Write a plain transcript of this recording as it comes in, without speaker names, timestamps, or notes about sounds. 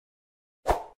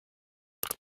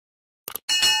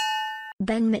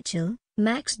Ben Mitchell,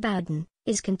 Max Bowden,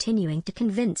 is continuing to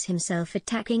convince himself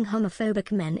attacking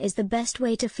homophobic men is the best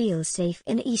way to feel safe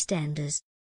in EastEnders.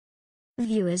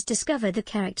 Viewers discovered the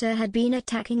character had been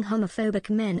attacking homophobic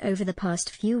men over the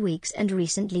past few weeks and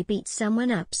recently beat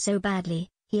someone up so badly,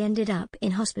 he ended up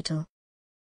in hospital.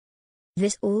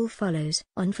 This all follows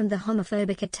on from the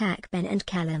homophobic attack Ben and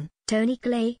Callum, Tony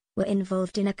Clay, were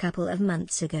involved in a couple of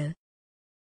months ago.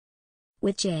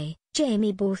 With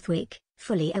Jamie Borthwick,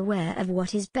 fully aware of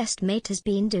what his best mate has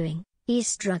been doing, he's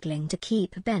struggling to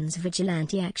keep Ben's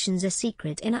vigilante actions a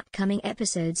secret in upcoming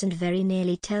episodes and very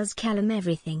nearly tells Callum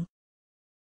everything.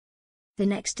 The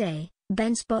next day,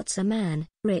 Ben spots a man,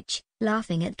 Rich,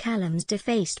 laughing at Callum's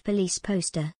defaced police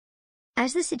poster.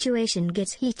 As the situation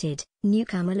gets heated,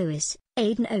 newcomer Lewis,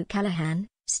 Aidan O'Callaghan,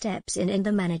 steps in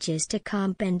and manages to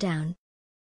calm Ben down.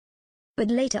 But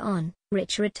later on,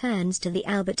 Rich returns to the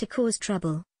Albert to cause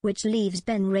trouble, which leaves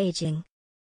Ben raging.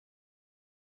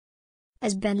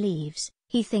 As Ben leaves,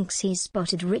 he thinks he's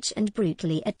spotted Rich and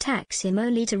brutally attacks him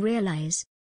only to realize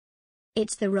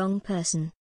it's the wrong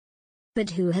person.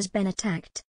 But who has been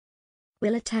attacked?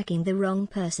 Will attacking the wrong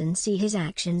person see his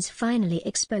actions finally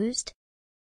exposed?